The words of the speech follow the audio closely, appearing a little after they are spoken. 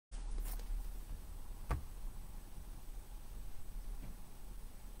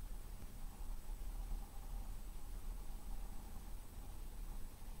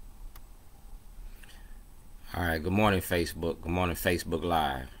All right, good morning, Facebook. Good morning, Facebook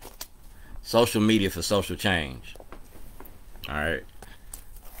Live. Social media for social change. All right.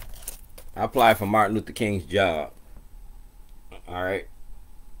 I applied for Martin Luther King's job. All right.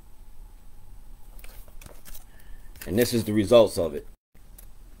 And this is the results of it.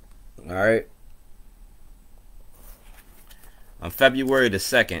 All right. On February the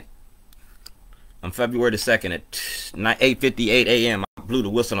 2nd at 8:58 a.m., I blew the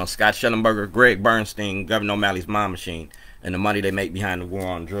whistle on Scott Shellenberger, Greg Bernstein, Governor O'Malley's mom machine, and the money they make behind the war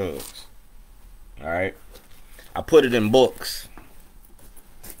on drugs. All right. I put it in books,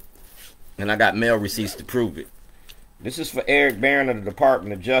 and I got mail receipts to prove it. This is for Erek Barron of the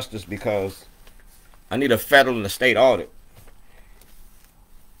Department of Justice because I need a federal and a state audit.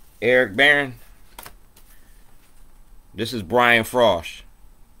 Erek Barron. This is Brian Frosh,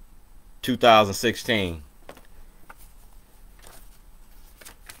 2016.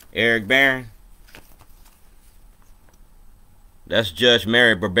 Erek Barron. That's Judge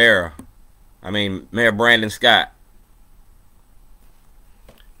Mayor Brandon Scott.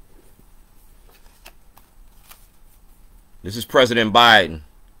 This is President Biden.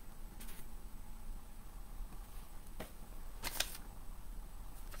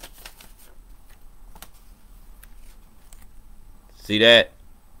 See that?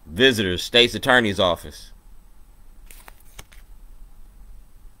 Visitors, States Attorney's Office.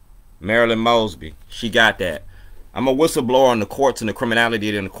 Marilyn Mosby. She got that. I'm a whistleblower on the courts and the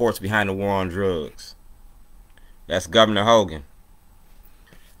criminality in the courts behind the war on drugs. That's Governor Hogan.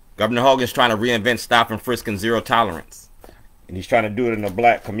 Governor Hogan's trying to reinvent stop and frisk and zero tolerance. And he's trying to do it in the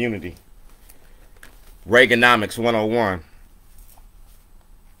black community. Reaganomics 101.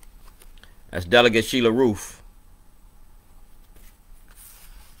 That's Delegate Sheila Roof.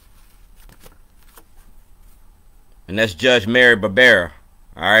 And that's Judge Mary Barbera.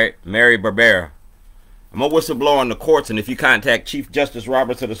 Alright? Mary Barbera. I'm a whistleblower on the courts, and if you contact Chief Justice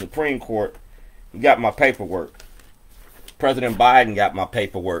Roberts of the Supreme Court, you got my paperwork. President Biden got my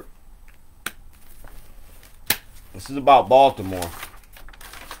paperwork. This is about Baltimore.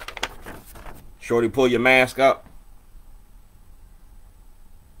 Shorty, pull your mask up.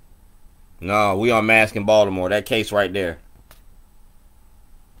 No, we on mask in Baltimore. That case right there.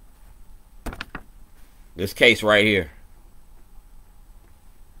 This case right here.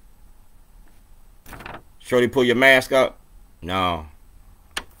 Shorty, pull your mask up. No.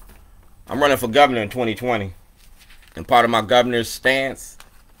 I'm running for governor in 2020. And part of my governor's stance,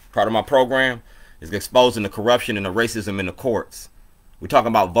 part of my program, is exposing the corruption and the racism in the courts. We're talking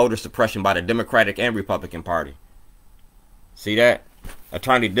about voter suppression by the Democratic and Republican Party. See that?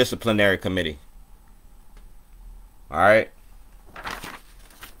 Attorney Disciplinary Committee. Alright?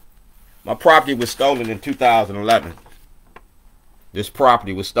 My property was stolen in 2011. This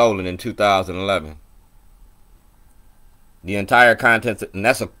property was stolen in 2011. The entire contents, and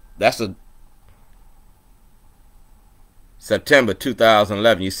that's a September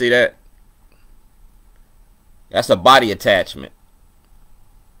 2011. You see that? That's a body attachment.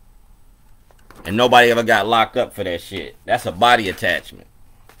 And nobody ever got locked up for that shit. That's a body attachment.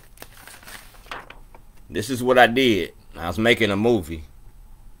 This is what I did. I was making a movie.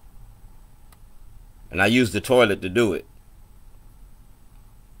 And I used the toilet to do it.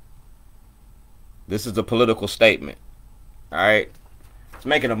 This is a political statement. Alright? It's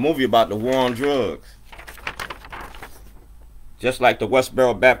making a movie about the war on drugs. Just like the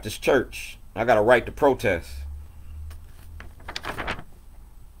Westboro Baptist Church. I got a right to protest.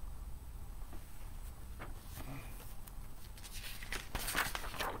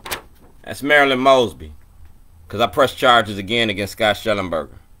 That's Marilyn Mosby. Because I pressed charges again against Scott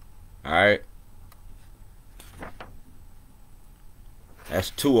Shellenberger. Alright?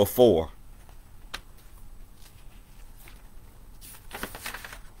 That's 2 or 4.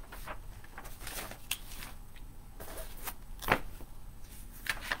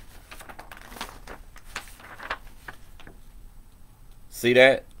 See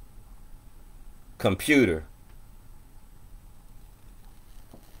that? Computer.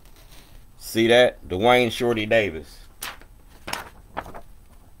 See that? Dwayne Shorty Davis.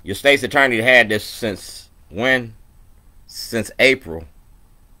 Your state's attorney had this since when? Since April.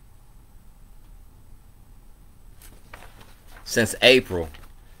 Since April.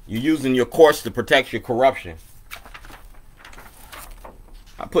 You're using your courts to protect your corruption.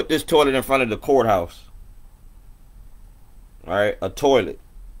 I put this toilet in front of the courthouse. Alright, a toilet.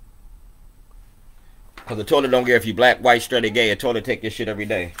 Because the toilet don't care if you black, white, straight, or gay. A toilet take your shit every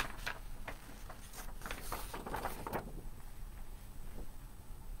day.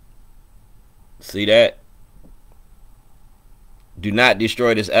 See that? Do not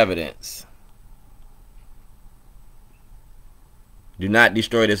destroy this evidence. Do not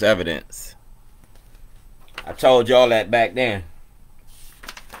destroy this evidence. I told y'all that back then.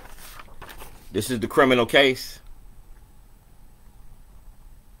 This is the criminal case.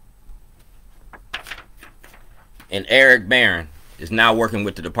 And Erek Barron is now working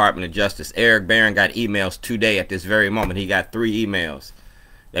with the Department of Justice. Erek Barron got emails today at this very moment. He got 3 emails.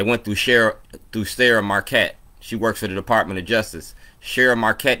 They went through Sara Marquardt. She works for the Department of Justice. Sara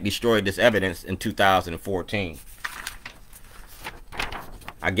Marquardt destroyed this evidence in 2014.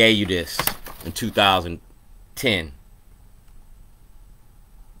 I gave you this in 2010.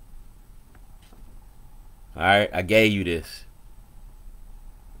 Alright, I gave you this.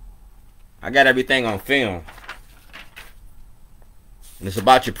 I got everything on film. And it's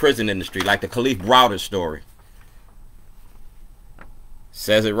about your prison industry, like the Khalif Browder story.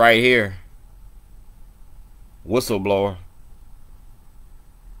 Says it right here. Whistleblower.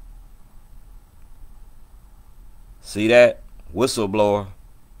 See that? Whistleblower.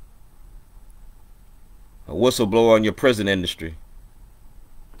 A whistleblower in your prison industry.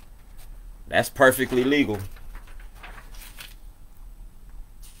 That's perfectly legal.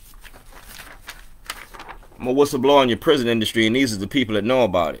 I'm a whistleblower in your prison industry, and these are the people that know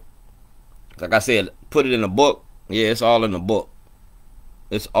about it. Like I said, put it in a book. Yeah, it's all in the book.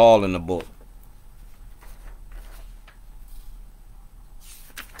 It's all in the book.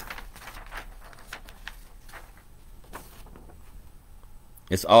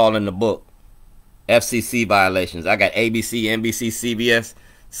 It's all in the book. FCC violations. I got ABC, NBC, CBS,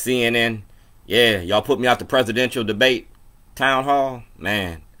 CNN. Yeah, y'all put me out the presidential debate town hall.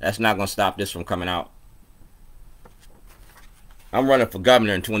 Man, that's not going to stop this from coming out. I'm running for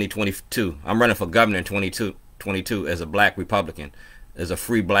governor in 2022. I'm running for governor in 2022 as a black Republican, as a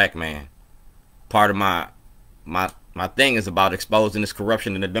free black man. Part of my thing is about exposing this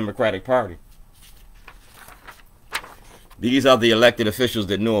corruption in the Democratic Party. These are the elected officials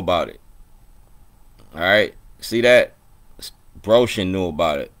that knew about it. Alright, see that? Broshin knew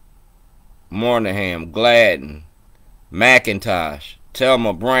about it. Moynihan, Gladden, McIntosh,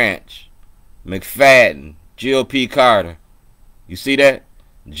 Thelma Branch, McFadden, Jill P. Carter. You see that?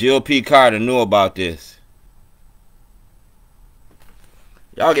 Jill P. Carter knew about this.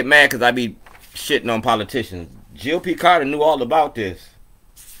 Y'all get mad because I be shitting on politicians. Jill P. Carter knew all about this.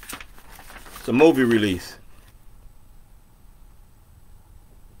 It's a movie release.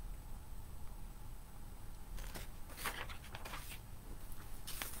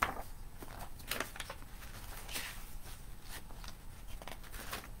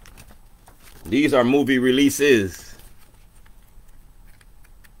 These are movie releases.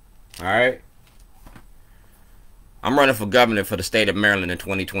 Alright? I'm running for governor for the state of Maryland in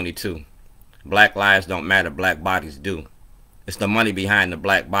 2022. Black lives don't matter, black bodies do. It's the money behind the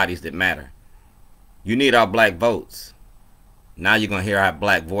black bodies that matter. You need our black votes. Now you're going to hear our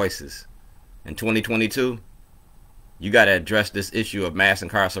black voices. In 2022, you got to address this issue of mass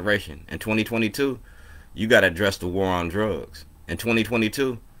incarceration. In 2022, you got to address the war on drugs. In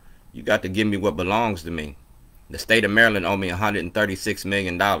 2022, you got to give me what belongs to me. The state of Maryland owed me $136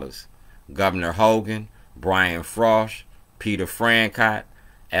 million. Governor Hogan, Brian Frost, Peter Francott,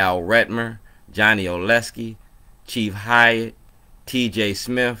 Al Redmer, Johnny Oleski, Chief Hyatt, T.J.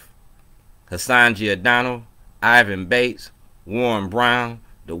 Smith, Hassan Giordano, Ivan Bates, Warren Brown,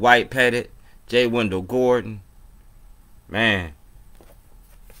 Dwight Pettit, J. Wendell Gordon. Man,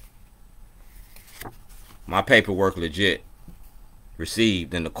 my paperwork legit.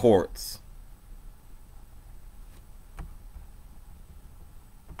 Received in the courts.